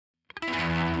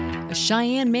A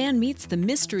Cheyenne man meets the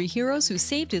mystery heroes who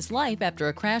saved his life after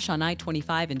a crash on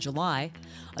I-25 in July.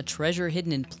 A treasure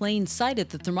hidden in plain sight at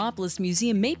the Thermopolis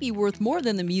Museum may be worth more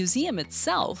than the museum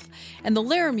itself. And the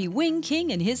Laramie Wing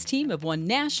King and his team have won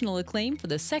national acclaim for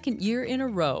the second year in a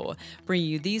row. Bringing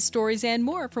you these stories and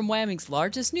more from Wyoming's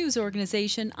largest news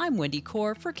organization, I'm Wendy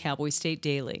Corr for Cowboy State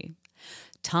Daily.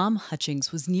 Tom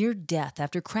Hutchings was near death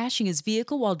after crashing his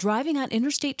vehicle while driving on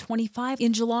Interstate 25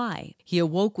 in July. He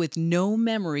awoke with no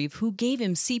memory of who gave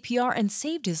him CPR and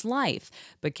saved his life.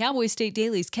 But Cowboy State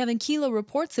Daily's Kevin Kilo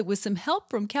reports that with some help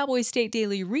from Cowboy State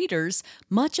Daily readers,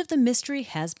 much of the mystery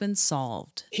has been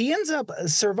solved. He ends up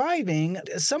surviving.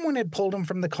 Someone had pulled him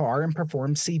from the car and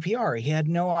performed CPR. He had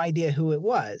no idea who it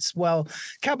was. Well,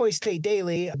 Cowboy State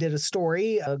Daily did a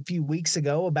story a few weeks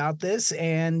ago about this,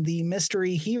 and the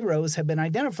mystery heroes have been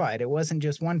identified. It wasn't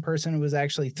just one person, it was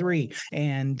actually three.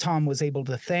 And Tom was able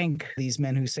to thank these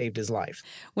men who saved his life.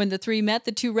 When the three met,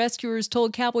 the two rescuers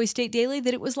told Cowboy State Daily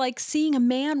that it was like seeing a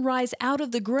man rise out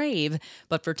of the grave.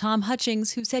 But for Tom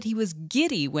Hutchings, who said he was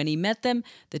giddy when he met them,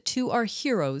 the two are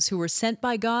heroes who were sent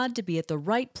by God to be at the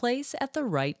right place at the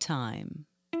right time.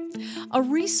 A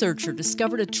researcher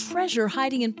discovered a treasure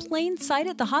hiding in plain sight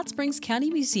at the Hot Springs County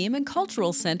Museum and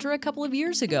Cultural Center a couple of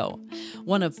years ago.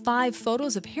 One of 5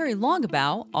 photos of Harry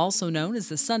Longabaugh, also known as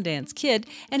the Sundance Kid,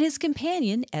 and his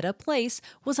companion, Etta Place,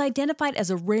 was identified as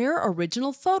a rare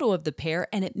original photo of the pair,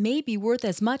 and it may be worth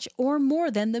as much or more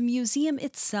than the museum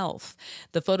itself.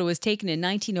 The photo was taken in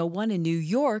 1901 in New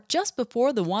York, just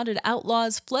before the wanted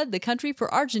outlaws fled the country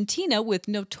for Argentina with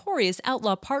notorious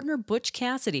outlaw partner Butch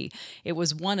Cassidy. It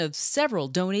was one of several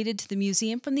donated to the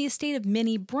museum from the estate of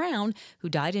Minnie Brown, who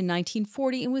died in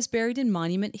 1940 and was buried in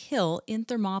Monument Hill in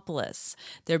Thermopolis.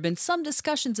 There have been some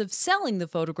discussions of selling the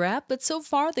photograph, but so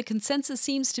far the consensus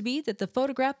seems to be that the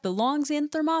photograph belongs in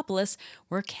Thermopolis,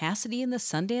 where Cassidy and the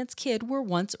Sundance Kid were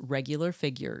once regular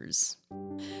figures.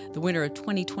 The winter of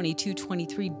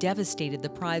 2022-23 devastated the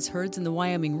prize herds in the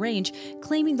Wyoming range,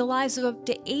 claiming the lives of up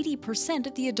to 80%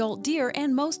 of the adult deer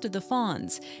and most of the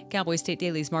fawns. Cowboy State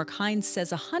Daily's Mark Hines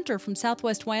says a hunter from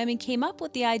southwest Wyoming came up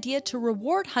with the idea to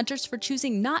reward hunters for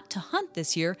choosing not to hunt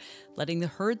this year, letting the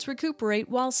herds recuperate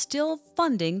while still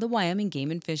funding the Wyoming Game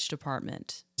and Fish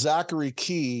Department. Zachary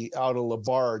Key out of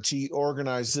LaBarge, he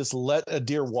organized this Let a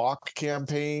Deer Walk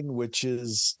campaign, which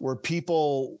is where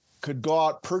people could go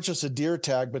out, purchase a deer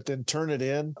tag, but then turn it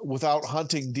in without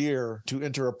hunting deer to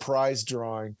enter a prize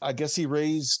drawing. I guess he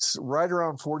raised right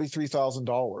around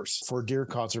 $43,000 for deer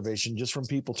conservation just from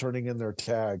people turning in their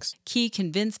tags. Key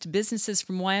convinced businesses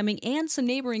from Wyoming and some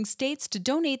neighboring states to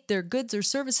donate their goods or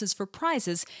services for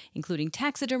prizes, including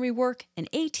taxidermy work, an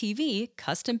ATV,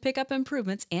 custom pickup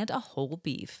improvements, and a whole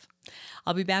beef.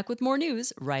 I'll be back with more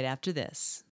news right after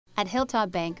this. At Hilltop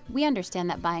Bank, we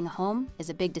understand that buying a home is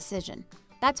a big decision.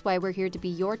 That's why we're here to be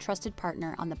your trusted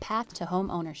partner on the path to home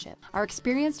ownership. Our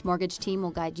experienced mortgage team will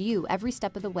guide you every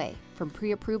step of the way, from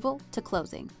pre-approval to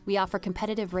closing. We offer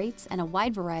competitive rates and a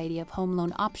wide variety of home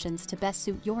loan options to best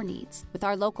suit your needs. With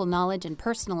our local knowledge and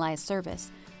personalized service,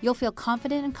 you'll feel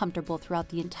confident and comfortable throughout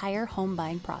the entire home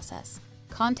buying process.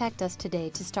 Contact us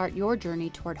today to start your journey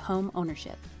toward home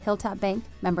ownership. Hilltop Bank,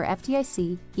 member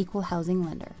FDIC, equal housing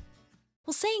lender.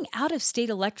 Well, saying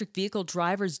out-of-state electric vehicle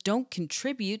drivers don't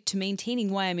contribute to maintaining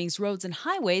Wyoming's roads and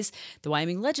highways, the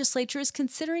Wyoming legislature is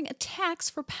considering a tax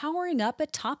for powering up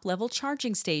at top-level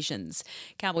charging stations.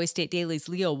 Cowboy State Daily's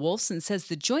Leo Wolfson says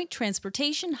the Joint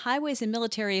Transportation, Highways, and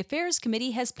Military Affairs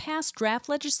Committee has passed draft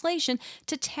legislation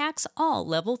to tax all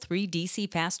Level 3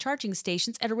 DC fast charging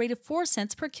stations at a rate of 4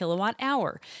 cents per kilowatt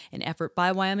hour, an effort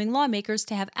by Wyoming lawmakers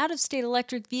to have out-of-state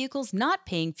electric vehicles not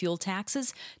paying fuel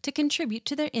taxes to contribute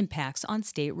to their impacts on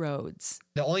state roads.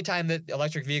 The only time that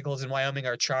electric vehicles in Wyoming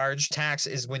are charged tax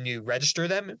is when you register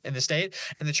them in the state.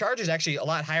 And the charge is actually a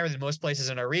lot higher than most places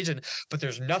in our region, but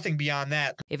there's nothing beyond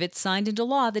that. If it's signed into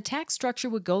law, the tax structure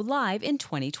would go live in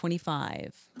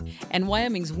 2025. And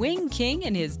Wyoming's Wing King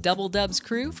and his Double Dubs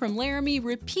crew from Laramie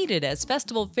repeated as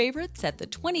festival favorites at the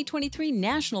 2023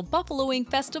 National Buffalo Wing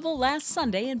Festival last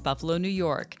Sunday in Buffalo, New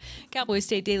York. Cowboy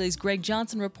State Daily's Greg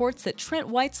Johnson reports that Trent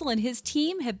Weitzel and his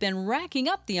team have been racking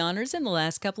up the honors in the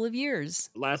last couple of years.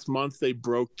 Last month, they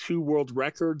broke 2 world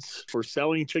records for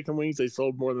selling chicken wings. They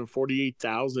sold more than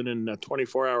 48,000 in a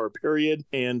 24-hour period.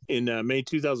 And in May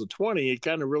 2020, it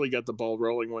kind of really got the ball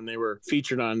rolling when they were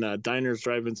featured on diners,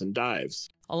 drive-ins, and dives.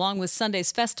 Along with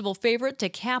Sunday's festival favorite to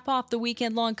cap off the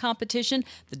weekend-long competition,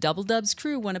 the Double Dubs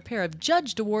crew won a pair of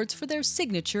Judged Awards for their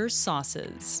signature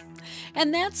sauces.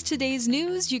 And that's today's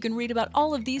news. You can read about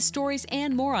all of these stories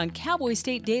and more on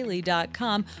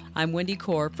CowboyStateDaily.com. I'm Wendy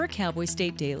Corr for Cowboy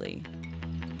State Daily.